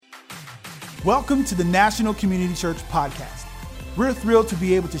Welcome to the National Community Church Podcast. We're thrilled to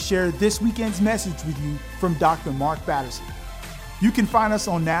be able to share this weekend's message with you from Dr. Mark Batterson. You can find us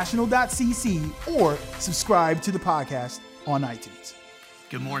on national.cc or subscribe to the podcast on iTunes.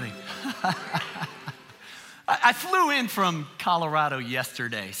 Good morning. I flew in from Colorado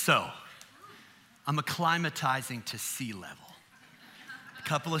yesterday, so I'm acclimatizing to sea level. A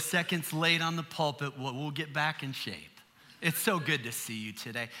couple of seconds late on the pulpit, we'll get back in shape. It's so good to see you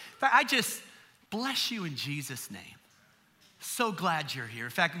today. In fact, I just bless you in Jesus' name. So glad you're here. In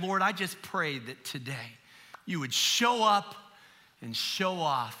fact, Lord, I just pray that today you would show up and show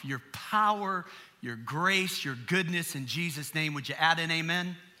off your power, your grace, your goodness in Jesus' name. Would you add an amen?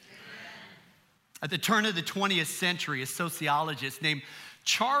 Amen. At the turn of the 20th century, a sociologist named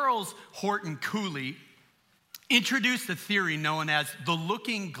Charles Horton Cooley introduced a theory known as the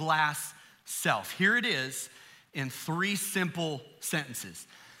looking glass self. Here it is in 3 simple sentences.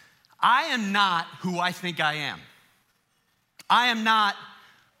 I am not who I think I am. I am not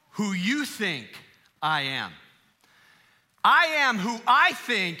who you think I am. I am who I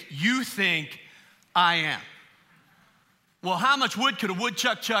think you think I am. Well, how much wood could a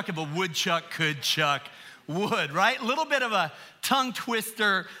woodchuck chuck if a woodchuck could chuck wood, right? A little bit of a tongue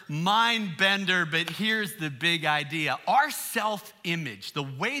twister, mind bender, but here's the big idea. Our self-image, the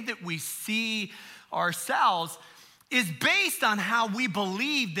way that we see ourselves, is based on how we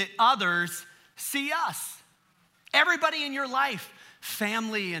believe that others see us. Everybody in your life,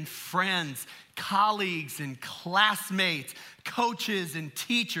 family and friends, colleagues and classmates, coaches and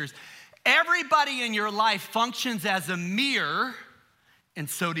teachers, everybody in your life functions as a mirror, and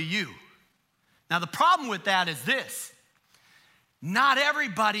so do you. Now, the problem with that is this: not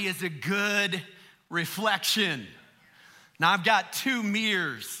everybody is a good reflection. Now, I've got 2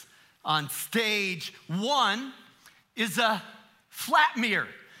 mirrors on stage. One is a flat mirror,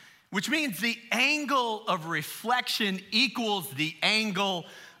 which means the angle of reflection equals the angle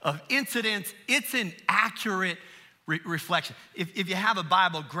of incidence. It's an accurate reflection. If you have a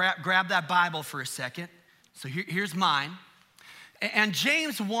Bible, grab that Bible for a second. So here's mine. And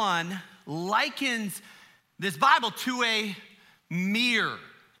James 1 likens this Bible to a mirror.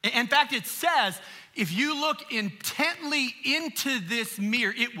 In fact, it says, if you look intently into this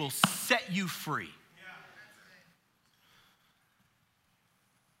mirror, it will set you free.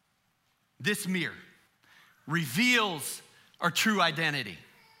 This mirror reveals our true identity.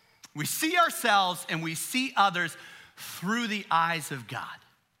 We see ourselves and we see others through the eyes of God.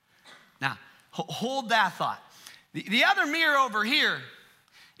 Now, hold that thought. The other mirror over here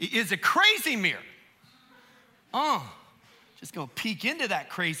is a crazy mirror. Just gonna peek into that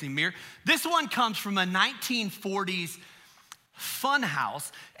crazy mirror. This one comes from a 1940s fun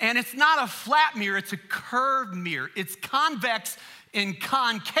house, and it's not a flat mirror, it's a curved mirror. It's convex and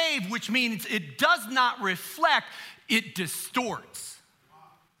concave, which means it does not reflect, it distorts.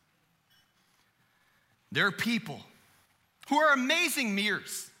 There are people who are amazing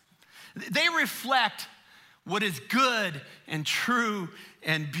mirrors. They reflect what is good and true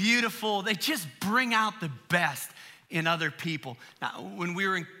and beautiful. They just bring out the best in other people. Now, when we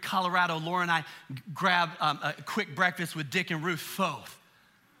were in Colorado, Laura and I grabbed a quick breakfast with Dick and Ruth Foth.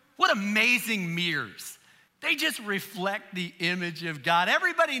 What amazing mirrors. They just reflect the image of God.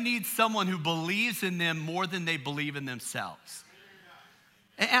 Everybody needs someone who believes in them more than they believe in themselves.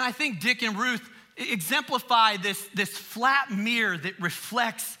 And I think Dick and Ruth exemplify this flat mirror that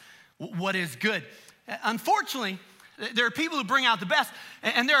reflects what is good. Unfortunately, there are people who bring out the best,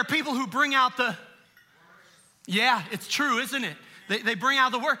 and there are people who bring out the, yeah, it's true, isn't it? They bring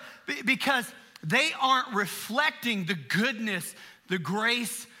out the worst because they aren't reflecting the goodness, the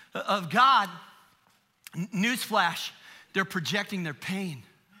grace of God. Newsflash, they're projecting their pain.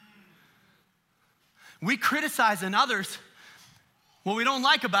 We criticize in others what we don't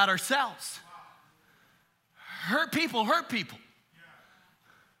like about ourselves. Hurt people hurt people.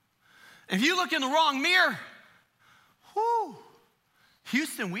 If you look in the wrong mirror,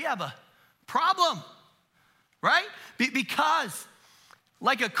 Houston, we have a problem, right? Because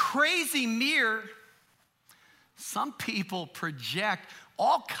like a crazy mirror, some people project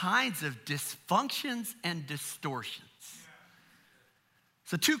all kinds of dysfunctions and distortions.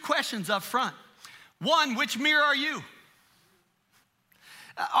 So 2 questions up front. 1, which mirror are you?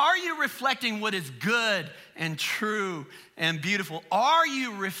 Are you reflecting what is good and true and beautiful? Are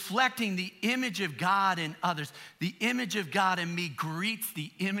you reflecting the image of God in others? The image of God in me greets the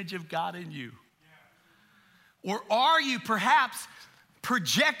image of God in you. Or are you perhaps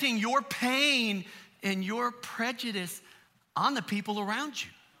projecting your pain and your prejudice on the people around you?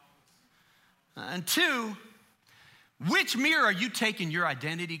 And 2, which mirror are you taking your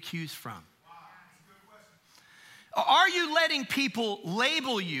identity cues from? Are you letting people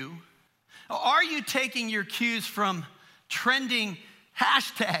label you? Are you taking your cues from trending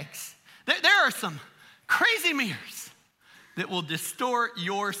hashtags? There are some crazy mirrors that will distort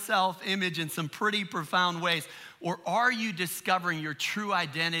your self-image in some pretty profound ways. Or are you discovering your true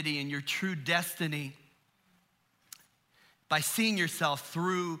identity and your true destiny by seeing yourself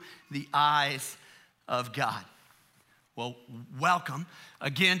through the eyes of God? Well, welcome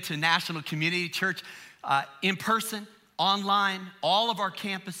again to National Community Church, in person, online, all of our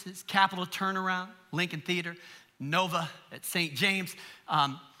campuses, Capitol Turnaround, Lincoln Theater, Nova at St. James.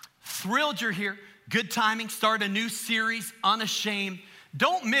 Thrilled you're here. Good timing. Start a new series, Unashamed.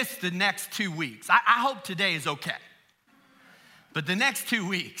 Don't miss the next 2 weeks. I hope today is okay. But the next 2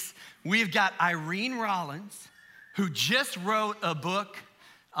 weeks, we've got Irene Rollins, who just wrote a book,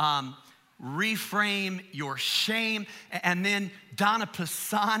 Reframe Your Shame. And then Donna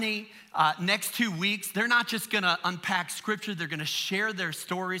Pisani, next 2 weeks, they're not just gonna unpack scripture, they're gonna share their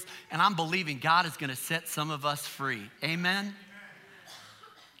stories. And I'm believing God is gonna set some of us free. Amen?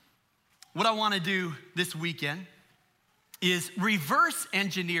 What I wanna do this weekend is reverse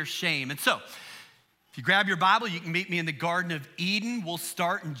engineer shame. And so, if you grab your Bible, you can meet me in the Garden of Eden. We'll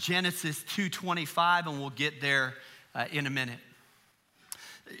start in Genesis 2:25, and we'll get there in a minute.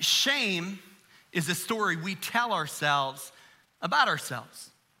 Shame is a story we tell ourselves about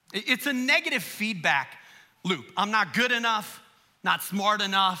ourselves. It's a negative feedback loop. I'm not good enough, not smart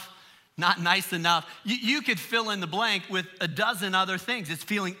enough, not nice enough. You could fill in the blank with a dozen other things. It's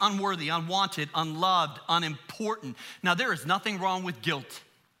feeling unworthy, unwanted, unloved, unimportant. Now, there is nothing wrong with guilt.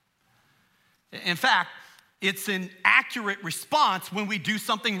 In fact, it's an accurate response when we do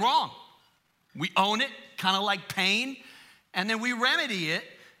something wrong. We own it, kind of like pain, and then we remedy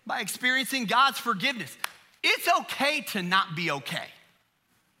it by experiencing God's forgiveness. It's okay to not be okay.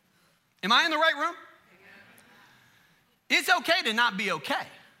 Am I in the right room? It's okay to not be okay.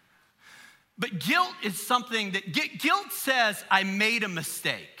 But guilt is something that, guilt says I made a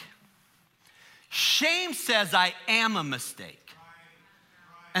mistake. Shame says I am a mistake.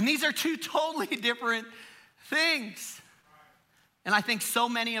 And these are two totally different things. And I think so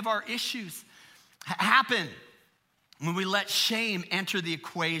many of our issues happen when we let shame enter the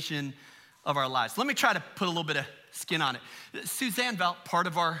equation of our lives. Let me try to put a little bit of skin on it. Suzanne Velt, part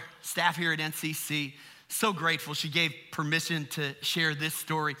of our staff here at NCC, so grateful. She gave permission to share this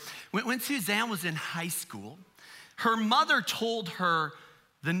story. When Suzanne was in high school, her mother told her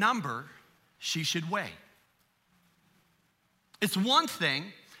the number she should weigh. It's one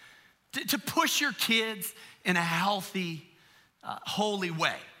thing to push your kids in a healthy, holy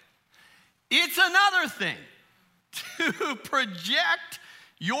way. It's another thing to project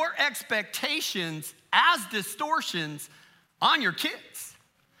your expectations as distortions on your kids.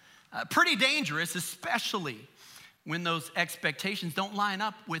 Pretty dangerous, especially when those expectations don't line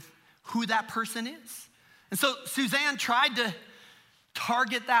up with who that person is. And so Suzanne tried to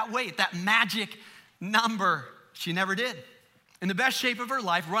target that weight, that magic number. She never did. In the best shape of her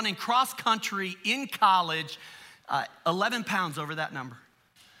life, running cross country in college, 11 pounds over that number.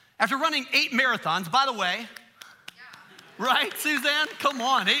 After running 8 marathons, by the way, right, Suzanne? Come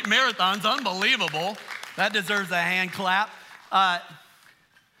on, 8 marathons, unbelievable. That deserves a hand clap.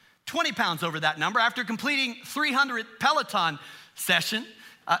 20 pounds over that number. After completing 300 Peloton session,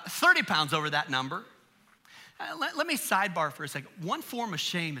 30 pounds over that number. Let me sidebar for a second. One form of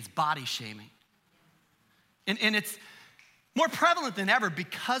shame is body shaming. And it's more prevalent than ever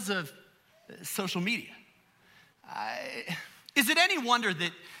because of social media. Is it any wonder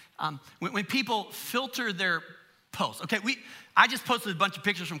that when people filter their posts, okay, I just posted a bunch of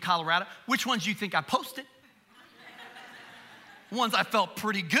pictures from Colorado. Which ones do you think I posted? Ones I felt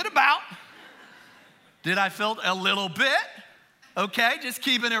pretty good about. Did I felt a little bit? Okay, just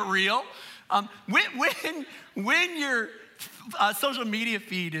keeping it real. When your social media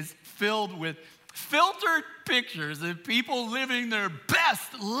feed is filled with filtered pictures of people living their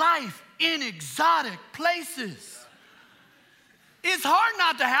best life in exotic places, it's hard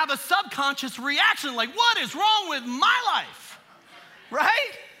not to have a subconscious reaction like, what is wrong with my life?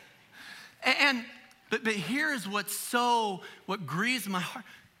 Right? But here is what grieves my heart.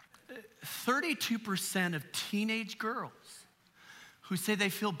 32% of teenage girls who say they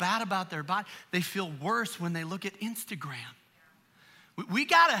feel bad about their body, they feel worse when they look at Instagram. We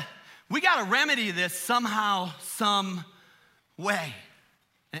gotta remedy this somehow, some way.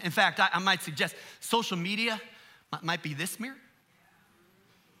 In fact, I might suggest social media might be this mirror.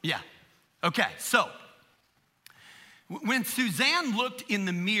 Yeah, okay, so when Suzanne looked in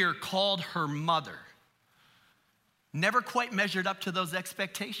the mirror called her mother, never quite measured up to those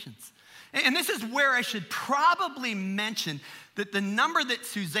expectations. And this is where I should probably mention that the number that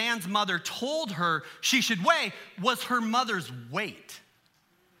Suzanne's mother told her she should weigh was her mother's weight.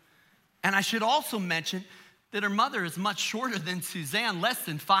 And I should also mention that her mother is much shorter than Suzanne, less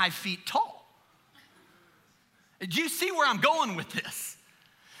than 5 feet tall. Do you see where I'm going with this?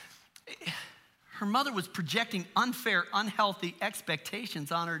 Her mother was projecting unfair, unhealthy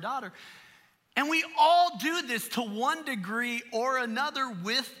expectations on her daughter. And we all do this to one degree or another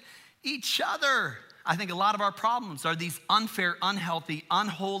with each other. I think a lot of our problems are these unfair, unhealthy,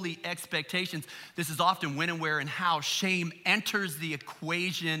 unholy expectations. This is often when and where and how shame enters the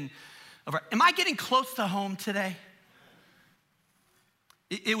equation of our. Am I getting close to home today?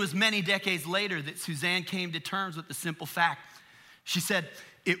 It was many decades later that Suzanne came to terms with the simple fact. She said,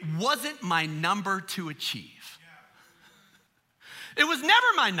 it wasn't my number to achieve. It was never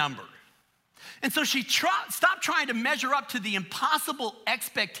my number. And so she stopped trying to measure up to the impossible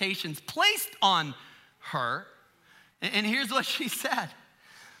expectations placed on her. And here's what she said.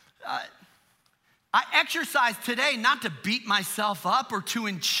 I exercise today not to beat myself up or to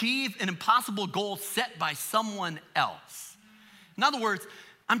achieve an impossible goal set by someone else. In other words,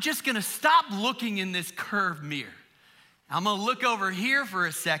 I'm just gonna stop looking in this curved mirror. I'm gonna look over here for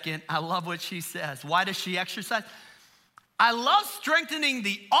a second. I love what she says. Why does she exercise? I love strengthening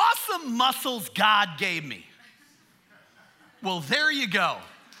the awesome muscles God gave me. Well, there you go.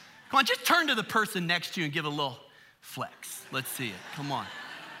 Come on, just turn to the person next to you and give a little flex. Let's see it. Come on.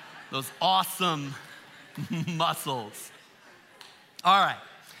 Those awesome muscles. All right.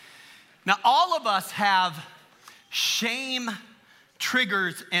 Now, all of us have shame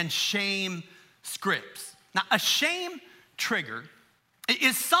triggers and shame scripts. Now, a shame trigger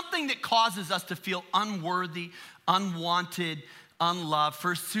is something that causes us to feel unworthy, unwanted, unloved.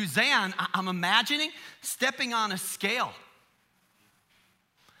 For Suzanne, I'm imagining stepping on a scale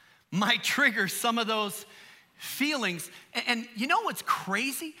might trigger some of those feelings. And you know what's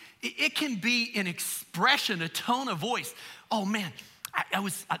crazy? It can be an expression, a tone of voice. Oh man, I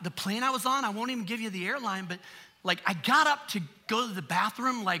was the plane I was on, I won't even give you the airline, but like I got up to go to the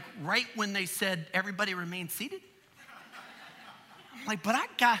bathroom like right when they said everybody remain seated. I'm like, but I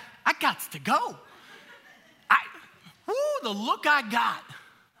got to go. The look I got.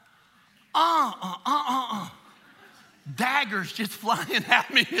 Daggers just flying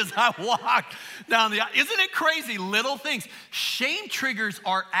at me as I walked down the aisle. Isn't it crazy? Little things. Shame triggers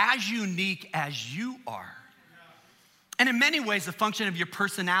are as unique as you are. And in many ways, a function of your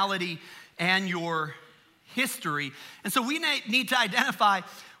personality and your history. And so we need to identify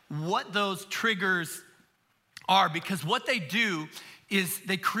what those triggers are, because what they do is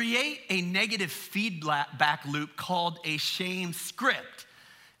they create a negative feedback loop called a shame script.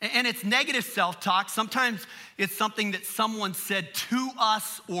 And it's negative self-talk. Sometimes it's something that someone said to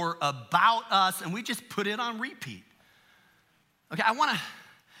us or about us, and we just put it on repeat. Okay, I wanna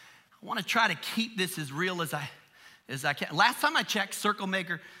try to keep this as real as I can. Last time I checked, Circle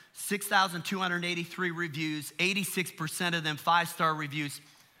Maker, 6,283 reviews, 86% of them 5-star reviews,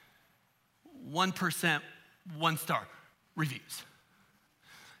 1% 1-star reviews.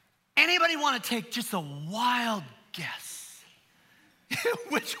 Anybody want to take just a wild guess?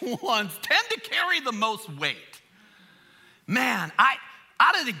 Which ones tend to carry the most weight? Man,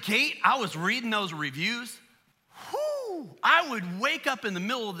 out of the gate, I was reading those reviews. I would wake up in the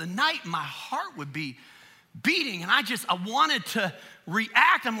middle of the night and my heart would be beating, and I wanted to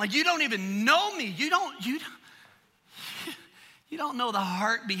react. I'm like, you don't even know me. You don't know the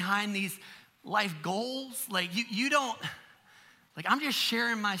heart behind these life goals. Like you don't. Like, I'm just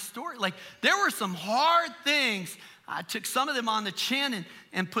sharing my story. Like, there were some hard things. I took some of them on the chin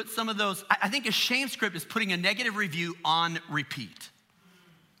and put some of those. I think a shame script is putting a negative review on repeat.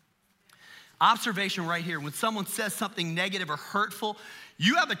 Observation right here. When someone says something negative or hurtful,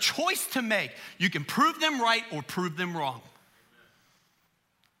 you have a choice to make. You can prove them right or prove them wrong.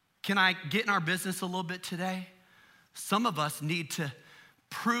 Can I get in our business a little bit today? Some of us need to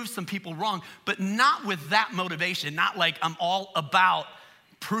prove some people wrong, but not with that motivation. Not like I'm all about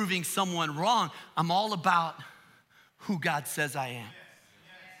proving someone wrong. I'm all about who God says I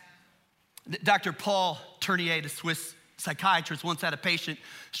am. Dr. Paul Tournier, the Swiss psychiatrist, once had a patient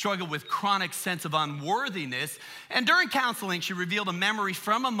struggle with chronic sense of unworthiness. And during counseling, she revealed a memory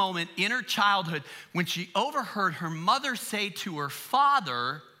from a moment in her childhood when she overheard her mother say to her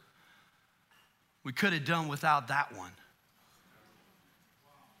father, "We could have done without that one."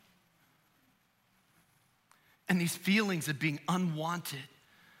 And these feelings of being unwanted,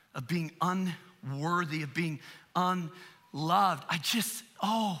 of being unworthy, of being unloved,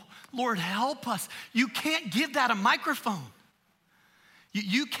 Oh, Lord, help us. You can't give that a microphone.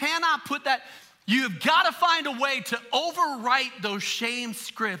 You cannot put that, you've got to find a way to overwrite those shame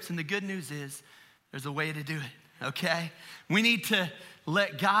scripts. And the good news is there's a way to do it, okay? We need to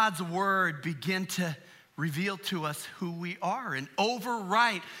let God's word begin to reveal to us who we are and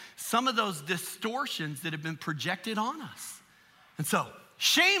overwrite some of those distortions that have been projected on us. And so,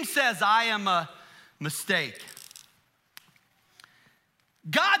 shame says, I am a mistake.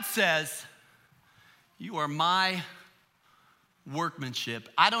 God says, you are my workmanship.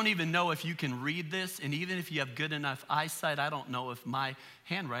 I don't even know if you can read this, and even if you have good enough eyesight, I don't know if my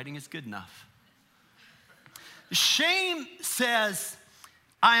handwriting is good enough. Shame says,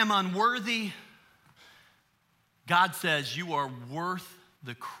 I am unworthy. God says, you are worth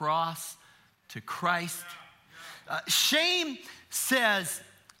the cross to Christ. Shame says,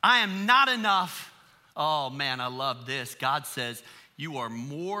 I am not enough. Oh man, I love this. God says, you are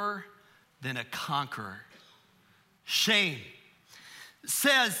more than a conqueror. Shame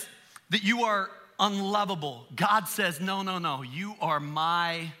says that you are unlovable. God says, no, you are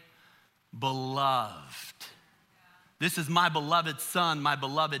my beloved. This is my beloved son, my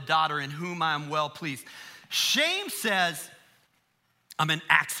beloved daughter, in whom I am well pleased. Shame says, I'm an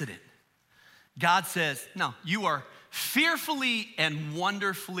accident. God says, no, you are fearfully and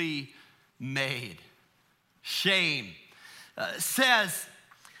wonderfully made. Shame says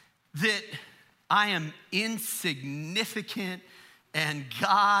that I am insignificant, and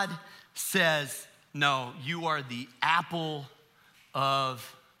God says, no, you are the apple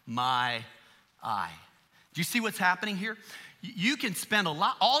of my eye. Do you see what's happening here? You can spend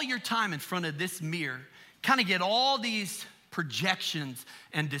all your time in front of this mirror, kind of get all these projections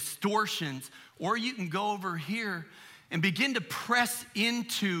and distortions, or you can go over here and begin to press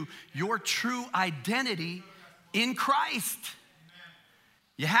into your true identity in Christ.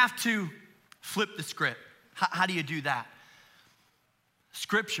 You have to flip the script. How do you do that?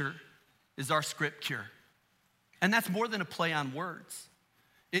 Scripture is our scripture. And that's more than a play on words.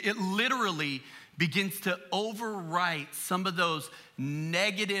 It literally begins to overwrite some of those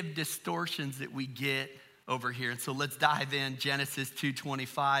negative distortions that we get over here. And so let's dive in. Genesis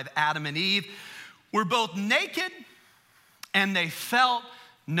 2:25. Adam and Eve were both naked and they felt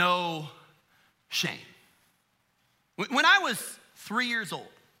no shame. When I was 3 years old,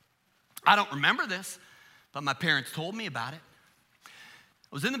 I don't remember this, but my parents told me about it. I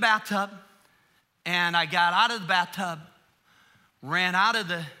was in the bathtub and I got out of the bathtub, ran out of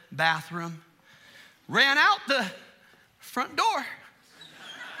the bathroom, ran out the front door,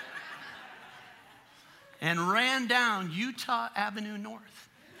 and ran down Utah Avenue North.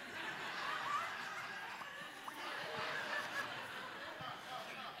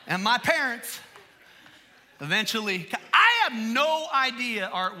 And my parents eventually, I have no idea,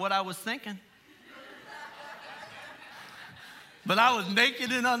 Art, what I was thinking. But I was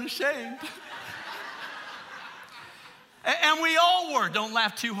naked and unashamed. And we all were. Don't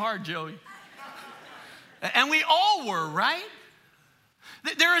laugh too hard, Joey. And we all were, right?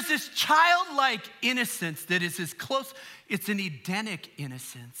 There is this childlike innocence that is as close. It's an Edenic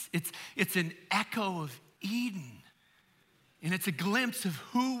innocence. It's an echo of Eden. And it's a glimpse of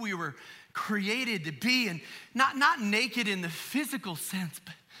who we were created to be. And not naked in the physical sense,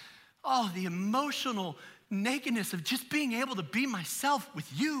 but the emotional nakedness of just being able to be myself with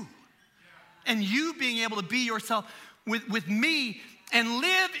you. And you being able to be yourself with me and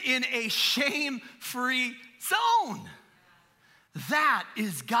live in a shame-free zone. That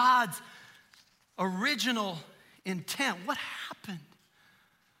is God's original intent. What happened?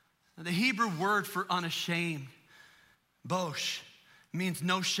 The Hebrew word for unashamed, bosh, means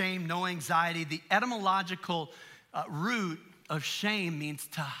no shame, no anxiety. The etymological root of shame means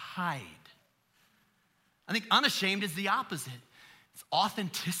to hide. I think unashamed is the opposite. It's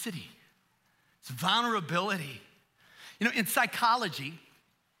authenticity. It's vulnerability. You know, in psychology,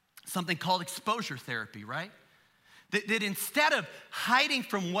 something called exposure therapy, right? That instead of hiding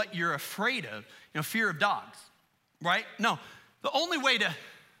from what you're afraid of, fear of dogs, right? No, the only way to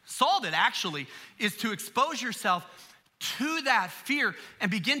solve it actually is to expose yourself to that fear and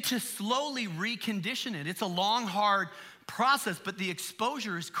begin to slowly recondition it. It's a long, hard process, but the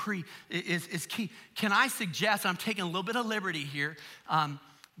exposure is key. Can I suggest, I'm taking a little bit of liberty here,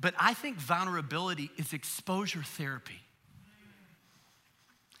 but I think vulnerability is exposure therapy.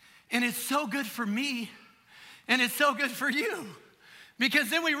 And it's so good for me, and it's so good for you, because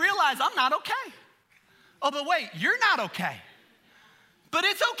then we realize I'm not okay. Oh, but wait, you're not okay. But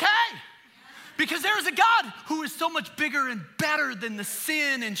it's okay, because there is a God who is so much bigger and better than the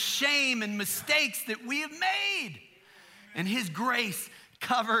sin and shame and mistakes that we have made. And his grace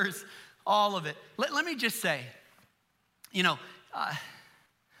covers all of it. Let me just say,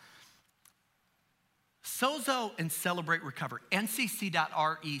 Sozo and Celebrate Recovery, ncc.re/care.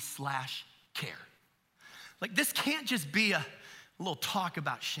 Like, this can't just be a little talk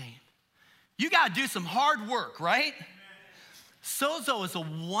about shame. You got to do some hard work, right? Sozo is a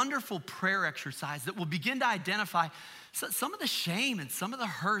wonderful prayer exercise that will begin to identify some of the shame and some of the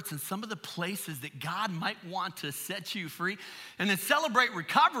hurts and some of the places that God might want to set you free. And then Celebrate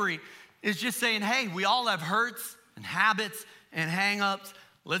Recovery is just saying, hey, we all have hurts and habits and hang-ups.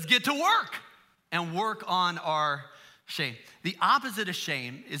 Let's get to work and work on our shame. The opposite of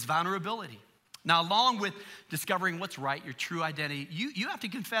shame is vulnerability. Now, along with discovering what's right, your true identity, you have to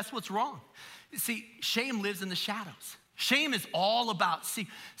confess what's wrong. See, shame lives in the shadows. Shame is all about, see,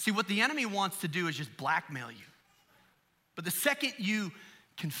 what the enemy wants to do is just blackmail you. But the second you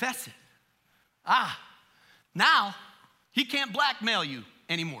confess it, now he can't blackmail you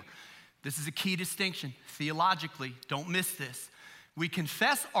anymore. This is a key distinction. Theologically, don't miss this. We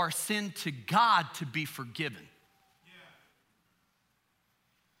confess our sin to God to be forgiven.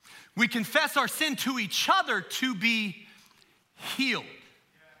 We confess our sin to each other to be healed.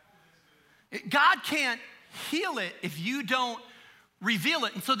 God can't heal it if you don't reveal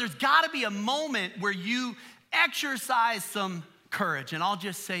it. And so there's got to be a moment where you exercise some courage. And I'll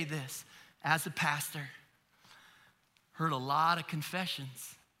just say this, as a pastor, heard a lot of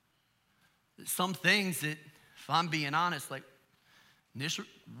confessions. Some things that, if I'm being honest, like,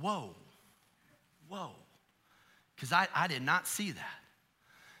 whoa. Because I did not see that.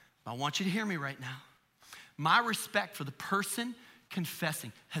 I want you to hear me right now. My respect for the person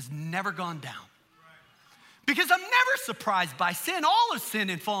confessing has never gone down. Because I'm never surprised by sin. All have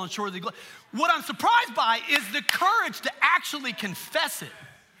sinned and fallen short of the glory. What I'm surprised by is the courage to actually confess it.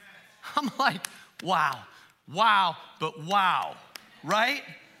 I'm like, wow, but wow, right?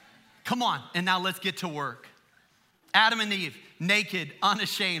 Come on, and now let's get to work. Adam and Eve, naked,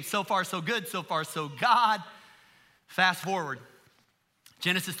 unashamed. So far, so good. So far, so God. Fast forward.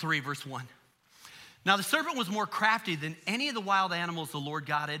 Genesis 3, verse 1. Now the serpent was more crafty than any of the wild animals the Lord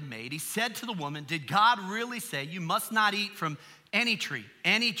God had made. He said to the woman, did God really say you must not eat from any tree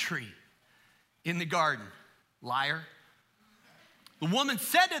in the garden? Liar. The woman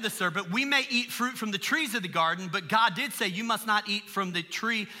said to the serpent, we may eat fruit from the trees of the garden, but God did say you must not eat from the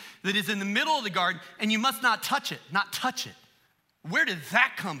tree that is in the middle of the garden, and you must not touch it. Not touch it. Where did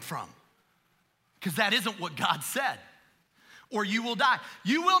that come from? Because that isn't what God said. Or you will die.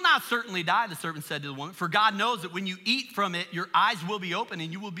 You will not certainly die, the serpent said to the woman, for God knows that when you eat from it, your eyes will be open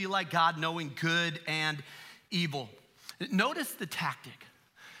and you will be like God, knowing good and evil. Notice the tactic.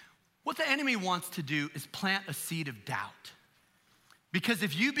 What the enemy wants to do is plant a seed of doubt. Because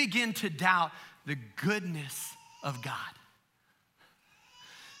if you begin to doubt the goodness of God,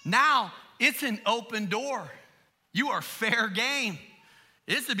 now it's an open door. You are fair game.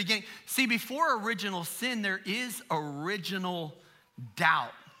 It's the beginning. See, before original sin, there is original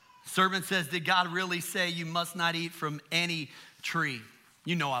doubt. Servant says, did God really say you must not eat from any tree?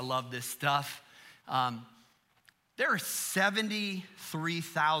 You know I love this stuff. There are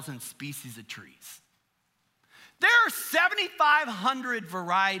 73,000 species of trees. There are 7,500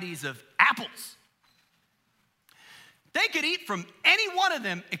 varieties of apples. They could eat from any one of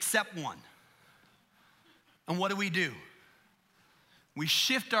them except one. And what do? We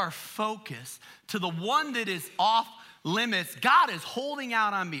shift our focus to the one that is off limits. God is holding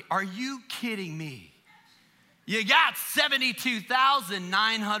out on me. Are you kidding me? You got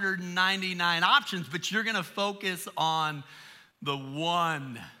 72,999 options, but you're going to focus on the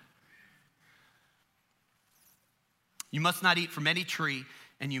one. You must not eat from any tree,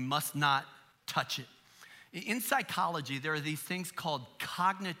 and you must not touch it. In psychology, there are these things called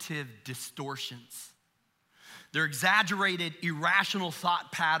cognitive distortions. They're exaggerated, irrational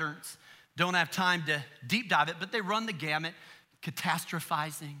thought patterns. Don't have time to deep dive it, but they run the gamut.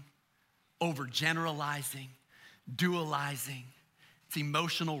 Catastrophizing, overgeneralizing, dualizing. It's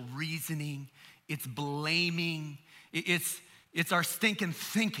emotional reasoning. It's blaming. It's our stinking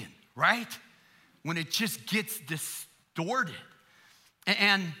thinking, right? When it just gets distorted.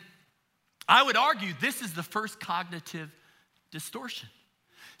 And I would argue this is the first cognitive distortion.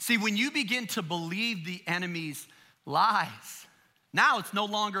 See, when you begin to believe the enemy's lies, now it's no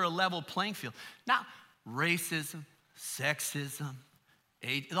longer a level playing field. Now, racism, sexism,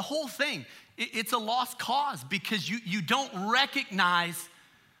 age, the whole thing, it's a lost cause because you don't recognize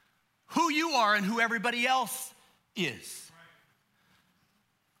who you are and who everybody else is.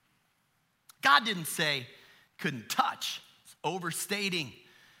 God didn't say couldn't touch. It's overstating.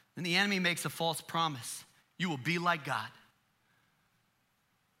 Then the enemy makes a false promise. You will be like God.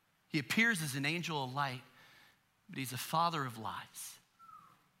 He appears as an angel of light, but he's a father of lies.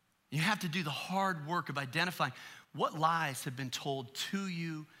 You have to do the hard work of identifying what lies have been told to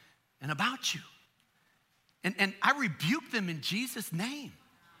you and about you. And I rebuke them in Jesus' name.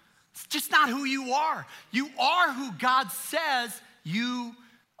 It's just not who you are. You are who God says you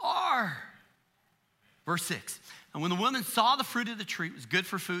are. Verse 6. And when the woman saw the fruit of the tree, it was good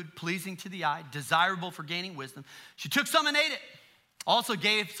for food, pleasing to the eye, desirable for gaining wisdom, she took some and ate it. Also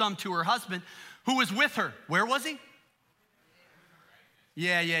gave some to her husband who was with her. Where was he?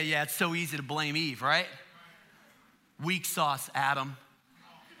 Yeah. It's so easy to blame Eve, right? Weak sauce, Adam.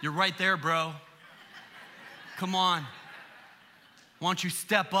 You're right there, bro. Come on. Why don't you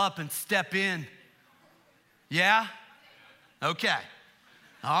step up and step in? Yeah? Okay.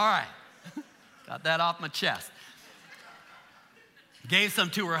 All right. Got that off my chest. Gave some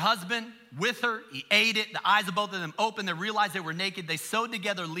to her husband with her. He ate it. The eyes of both of them opened. They realized they were naked. They sewed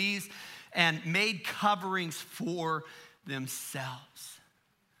together leaves and made coverings for themselves.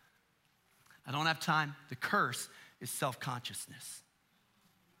 I don't have time. The curse is self-consciousness.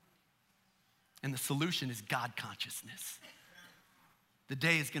 And the solution is God consciousness. The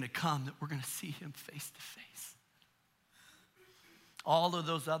day is going to come that we're going to see him face to face. All of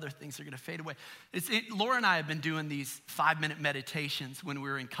those other things are going to fade away. Laura and I have been doing these 5-minute meditations when we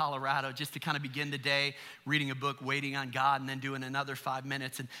were in Colorado just to kind of begin the day, reading a book, waiting on God, and then doing another 5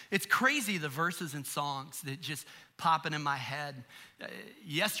 minutes. And it's crazy, the verses and songs that just popping in my head.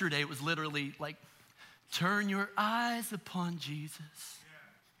 Yesterday, it was literally like, turn your eyes upon Jesus.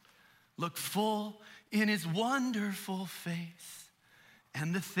 Look full in his wonderful face,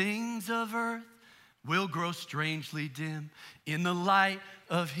 and the things of earth will grow strangely dim in the light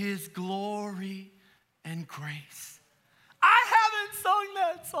of his glory and grace. I haven't sung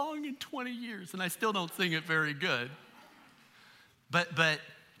that song in 20 years, and I still don't sing it very good. But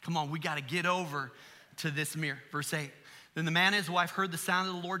come on, we got to get over to this mirror. Verse 8. Then the man and his wife heard the sound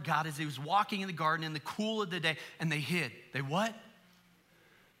of the Lord God as he was walking in the garden in the cool of the day, and they hid. They what?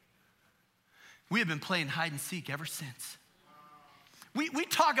 We have been playing hide and seek ever since. We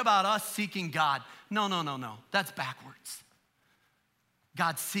talk about us seeking God. No. That's backwards.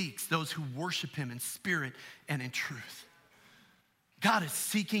 God seeks those who worship him in spirit and in truth. God is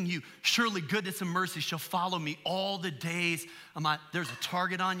seeking you. Surely goodness and mercy shall follow me all the days of my... There's a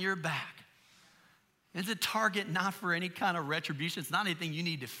target on your back. It's a target not for any kind of retribution. It's not anything you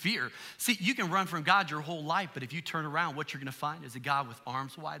need to fear. See, you can run from God your whole life, but if you turn around, what you're going to find is a God with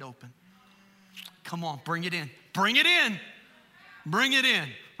arms wide open. Come on, bring it in. Bring it in. Bring it in,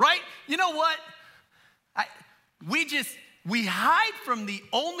 right? You know what? We hide from the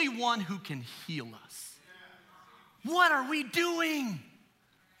only one who can heal us. What are we doing?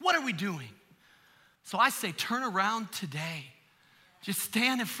 What are we doing? So I say, turn around today. Just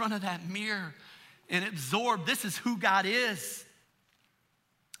stand in front of that mirror and absorb. This is who God is.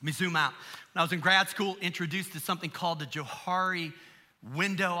 Let me zoom out. When I was in grad school, introduced to something called the Johari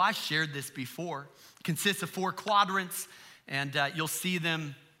window. I shared this before. It consists of 4 quadrants. And you'll see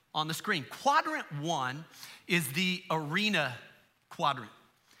them on the screen. Quadrant 1 is the arena quadrant.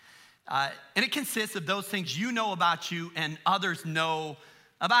 And it consists of those things you know about you and others know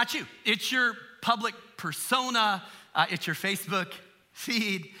about you. It's your public persona. It's your Facebook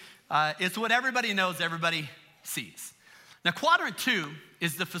feed. It's what everybody knows, everybody sees. Now, quadrant 2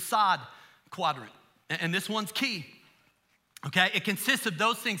 is the facade quadrant. And this one's key. Okay, it consists of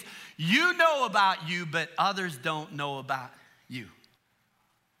those things you know about you, but others don't know about you.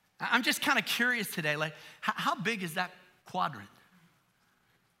 I'm just kind of curious today, like, how big is that quadrant?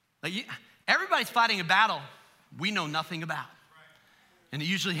 Like, everybody's fighting a battle we know nothing about. And it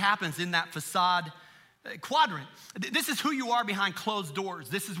usually happens in that facade quadrant. This is who you are behind closed doors.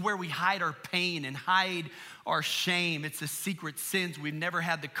 This is where we hide our pain and hide our shame. It's the secret sins we've never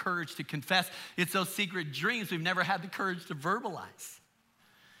had the courage to confess. It's those secret dreams we've never had the courage to verbalize.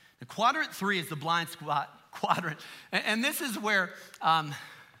 The quadrant 3 is the blind spot quadrant. And this is where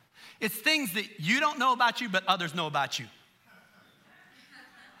it's things that you don't know about you, but others know about you.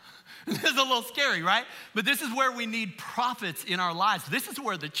 This is a little scary, right? But this is where we need prophets in our lives. This is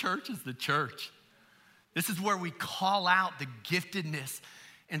where the church is the church. This is where we call out the giftedness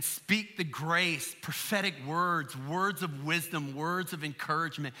and speak the grace, prophetic words, words of wisdom, words of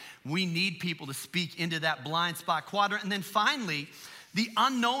encouragement. We need people to speak into that blind spot quadrant. And then finally, the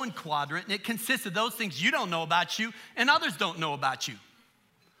unknown quadrant, and it consists of those things you don't know about you and others don't know about you.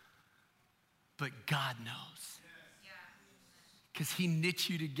 But God knows. Because he knit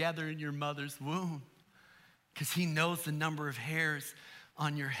you together in your mother's womb. Because he knows the number of hairs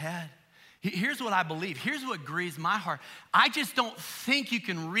on your head. Here's what I believe. Here's what grieves my heart. I just don't think you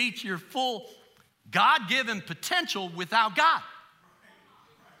can reach your full God-given potential without God.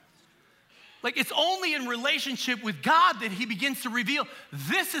 Like, it's only in relationship with God that he begins to reveal,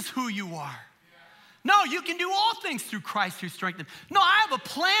 this is who you are. No, you can do all things through Christ who strengthens. No, I have a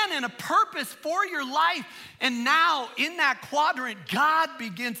plan and a purpose for your life. And now in that quadrant, God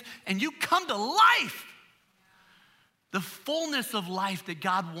begins, and you come to life. The fullness of life that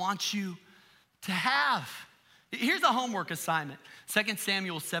God wants you to have. Here's a homework assignment. 2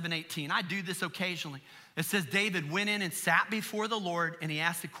 Samuel 7:18. I do this occasionally. It says David went in and sat before the Lord, and he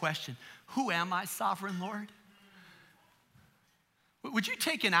asked the question, who am I, sovereign Lord? Would you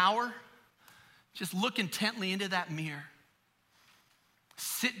take an hour? Just look intently into that mirror.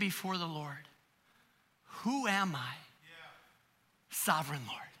 Sit before the Lord. Who am I? Sovereign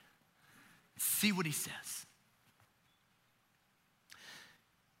Lord. See what he says.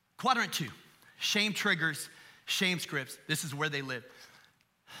 Quadrant 2, shame triggers, shame scripts. This is where they live.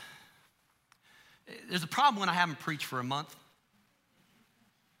 There's a problem when I haven't preached for a month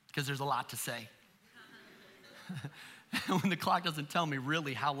because there's a lot to say. When the clock doesn't tell me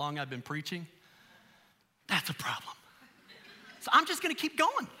really how long I've been preaching, that's a problem. So I'm just gonna keep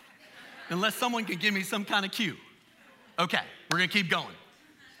going unless someone can give me some kind of cue. Okay, we're gonna keep going.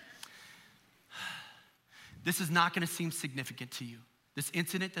 This is not gonna seem significant to you. This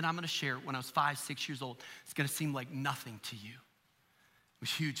incident that I'm gonna share when I was 5, 6 years old is gonna seem like nothing to you. It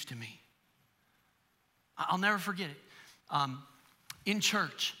was huge to me. I'll never forget it. In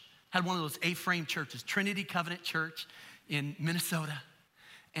church, had one of those A-frame churches, Trinity Covenant Church in Minnesota.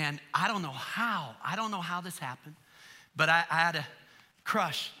 And I don't know how this happened, but I had a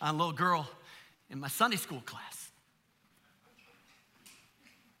crush on a little girl in my Sunday school class.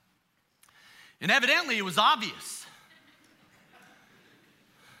 And evidently it was obvious.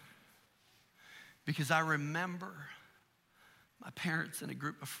 Because I remember my parents and a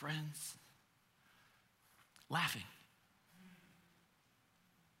group of friends laughing.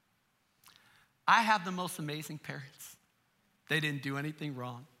 I have the most amazing parents. They didn't do anything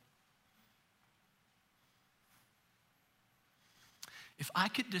wrong. If I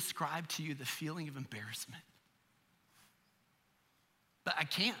could describe to you the feeling of embarrassment, but I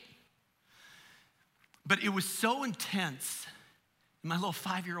can't. But it was so intense in my little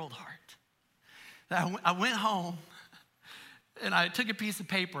 5-year-old heart that I went home and I took a piece of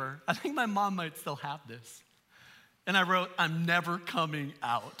paper. I think my mom might still have this. And I wrote, I'm never coming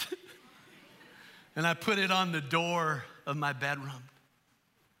out. And I put it on the door of my bedroom.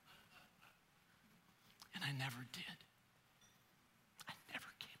 And I never did. I never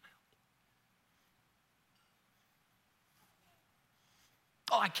came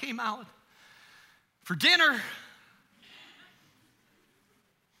out. Oh, I came out for dinner.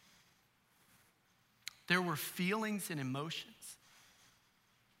 There were feelings and emotions.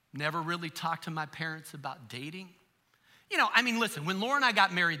 Never really talked to my parents about dating. You know, I mean, listen, when Laura and I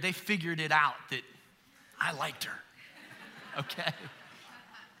got married, they figured it out that I liked her. Okay?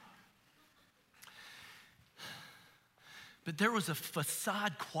 But there was a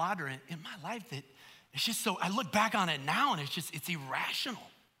facade quadrant in my life that it's just so, I look back on it now and it's irrational.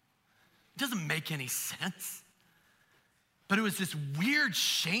 It doesn't make any sense. But it was this weird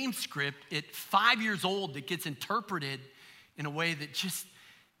shame script at 5 years old that gets interpreted in a way that just,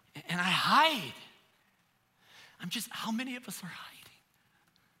 and I hide. How many of us are hiding?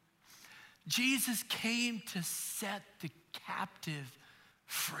 Jesus came to set the captive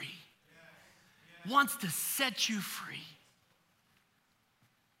free. Wants to set you free.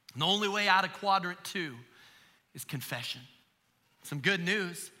 And the only way out of quadrant 2 is confession. Some good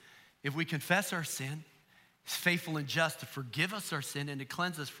news. If we confess our sin, he's faithful and just to forgive us our sin and to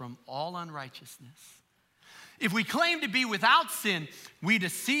cleanse us from all unrighteousness. If we claim to be without sin, we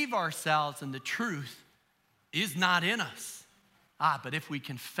deceive ourselves and the truth is not in us. But if we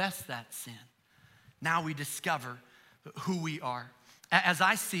confess that sin, now we discover who we are. As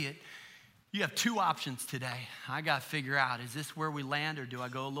I see it, you have 2 options today. I got to figure out, is this where we land or do I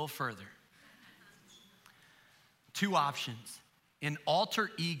go a little further? 2 options. An alter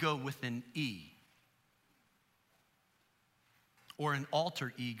ego with an E or an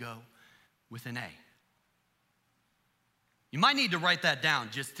alter ego with an A. You might need to write that down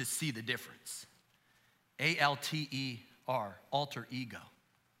just to see the difference. A-L-T-E-R, alter ego.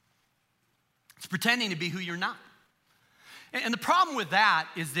 It's pretending to be who you're not. And the problem with that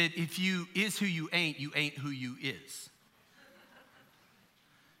is that if you is who you ain't who you is.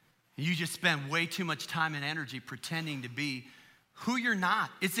 You just spend way too much time and energy pretending to be who you're not.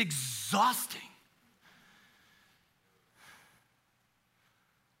 It's exhausting.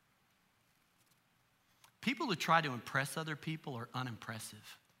 People who try to impress other people are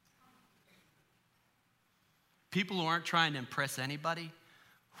unimpressive. People who aren't trying to impress anybody,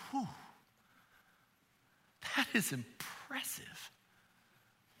 whew, that is impressive.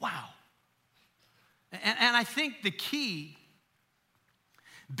 Wow. And I think the key,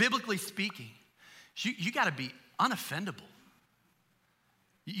 biblically speaking, you got to be unoffendable.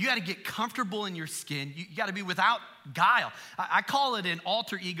 You got to get comfortable in your skin. You got to be without guile. I call it an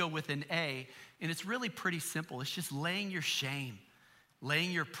alter ego with an A, and it's really pretty simple. It's just laying your shame,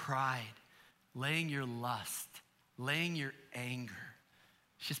 laying your pride, laying your lust, laying your anger.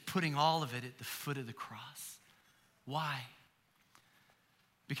 It's just putting all of it at the foot of the cross. Why?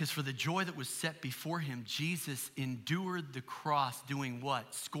 Because for the joy that was set before him, Jesus endured the cross doing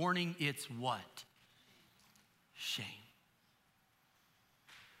what? Scorning its what? Shame.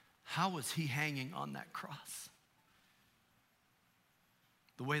 How was he hanging on that cross?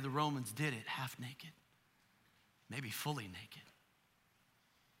 The way the Romans did it, half naked, maybe fully naked.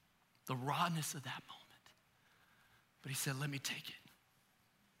 The rawness of that moment. But he said, let me take it.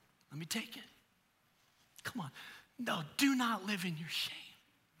 Let me take it. Come on. No, do not live in your shame.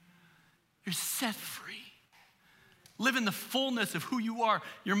 You're set free. Live in the fullness of who you are.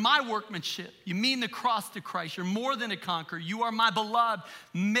 You're my workmanship. You mean the cross to Christ. You're more than a conqueror. You are my beloved,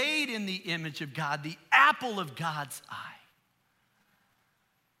 made in the image of God, the apple of God's eye.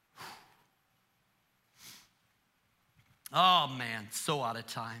 Oh man, so out of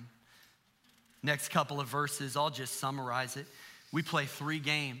time. Next couple of verses, I'll just summarize it. We play 3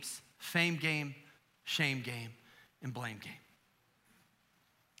 games: fame game, shame game, and blame game.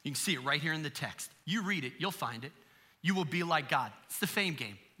 You can see it right here in the text. You read it, you'll find it. You will be like God. It's the fame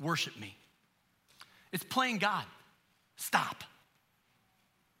game. Worship me. It's playing God. Stop.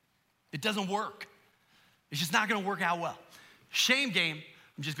 It doesn't work. It's just not going to work out well. Shame game,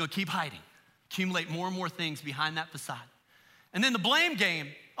 I'm just going to keep hiding. Accumulate more and more things behind that facade. And then the blame game,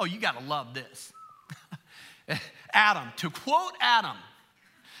 oh, you got to love this. Adam, to quote Adam,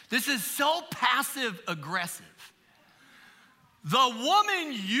 this is so passive aggressive. The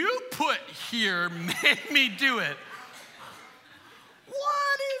woman you put here made me do it.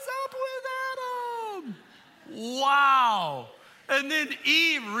 What is up with Adam? Wow. And then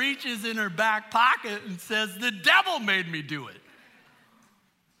Eve reaches in her back pocket and says, the devil made me do it.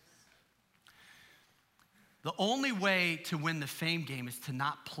 The only way to win the fame game is to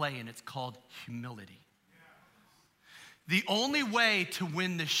not play, and it's called humility. The only way to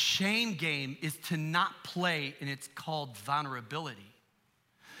win the shame game is to not play, and it's called vulnerability.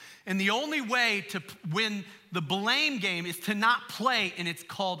 And the only way to win the blame game is to not play, and it's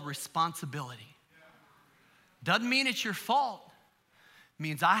called responsibility. Doesn't mean it's your fault. It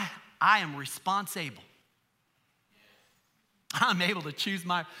means I am responsible. I'm able to choose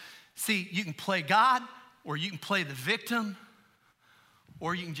my... See, you can play God, or you can play the victim,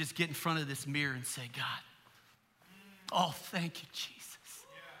 or you can just get in front of this mirror and say, God, oh, thank you, Jesus.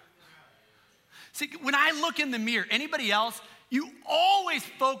 See, when I look in the mirror, anybody else, you always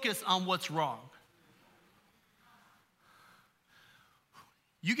focus on what's wrong.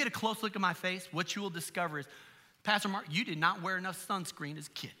 You get a close look at my face, what you will discover is, Pastor Mark, you did not wear enough sunscreen as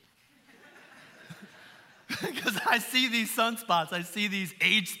a kid. Because I see these sunspots, I see these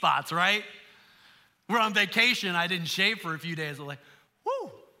age spots, right? We're on vacation, I didn't shave for a few days. I'm like, whoo,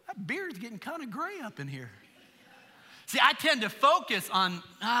 that beard's getting kind of gray up in here. See, I tend to focus on,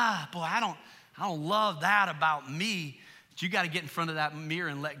 boy, I don't love that about me. But you got to get in front of that mirror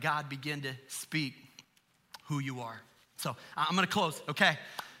and let God begin to speak who you are. So I'm going to close, okay?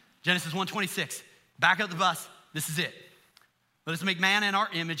 Genesis 1:26. Back up the bus. This is it. Let us make man in our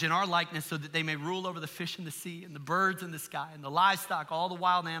image, in our likeness, so that they may rule over the fish in the sea and the birds in the sky and the livestock, all the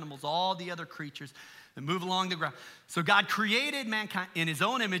wild animals, all the other creatures that move along the ground. So God created mankind in his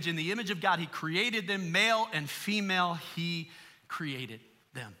own image. In the image of God, he created them, male and female, he created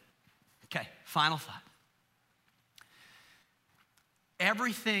them. Okay, final thought.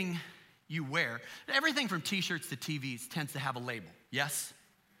 Everything you wear, everything from t-shirts to TVs tends to have a label, yes?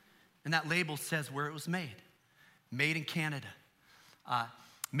 And that label says where it was made. Made in Canada,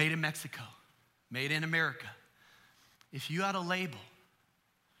 made in Mexico, made in America. If you had a label,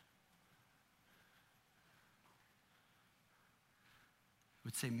 it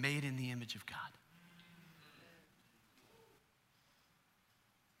would say made in the image of God.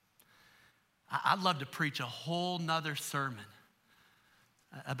 I'd love to preach a whole nother sermon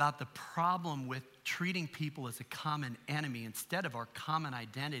about the problem with treating people as a common enemy instead of our common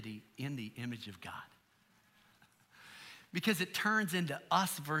identity in the image of God. Because it turns into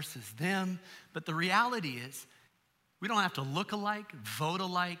us versus them. But the reality is, we don't have to look alike, vote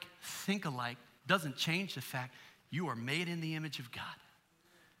alike, think alike. doesn't change the fact you are made in the image of God.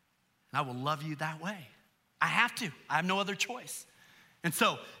 And I will love you that way. I have to. I have no other choice. And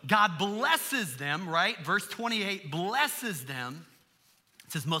so God blesses them, right? Verse 28 blesses them.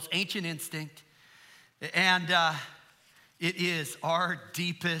 It's his most ancient instinct. And it is our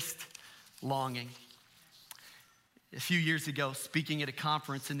deepest longing. A few years ago, speaking at a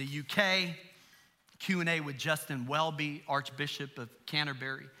conference in the UK, Q&A with Justin Welby, Archbishop of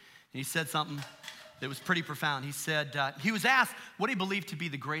Canterbury. And he said something that was pretty profound. He said, he was asked what he believed to be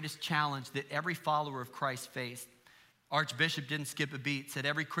the greatest challenge that every follower of Christ faced. Archbishop didn't skip a beat, said,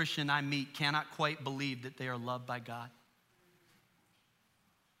 every Christian I meet cannot quite believe that they are loved by God.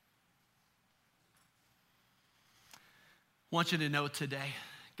 I want you to know today,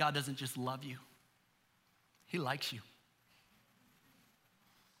 God doesn't just love you. He likes you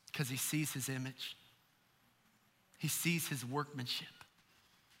because he sees his image. He sees his workmanship.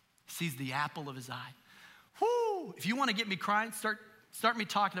 He sees the apple of his eye. Whoo! If you want to get me crying, start me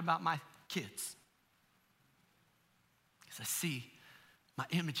talking about my kids. Because I see my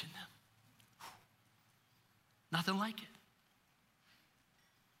image in them. Nothing like it.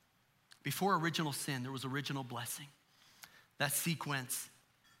 Before original sin, there was original blessing. That sequence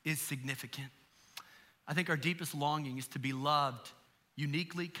is significant. I think our deepest longing is to be loved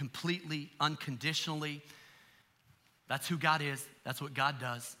uniquely, completely, unconditionally. That's who God is. That's what God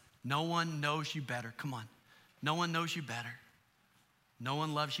does. No one knows you better. Come on. No one knows you better. No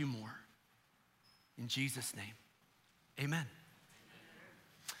one loves you more. In Jesus' name, amen.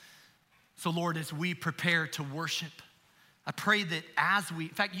 So Lord, as we prepare to worship, I pray that in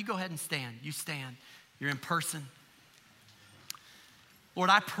fact, you go ahead and stand. You stand. You're in person. Lord,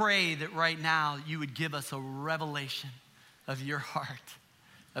 I pray that right now you would give us a revelation of your heart,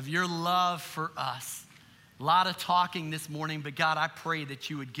 of your love for us. A lot of talking this morning, but God, I pray that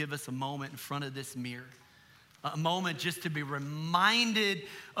you would give us a moment in front of this mirror, a moment just to be reminded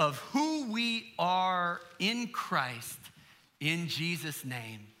of who we are in Christ, in Jesus'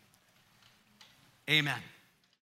 name. Amen.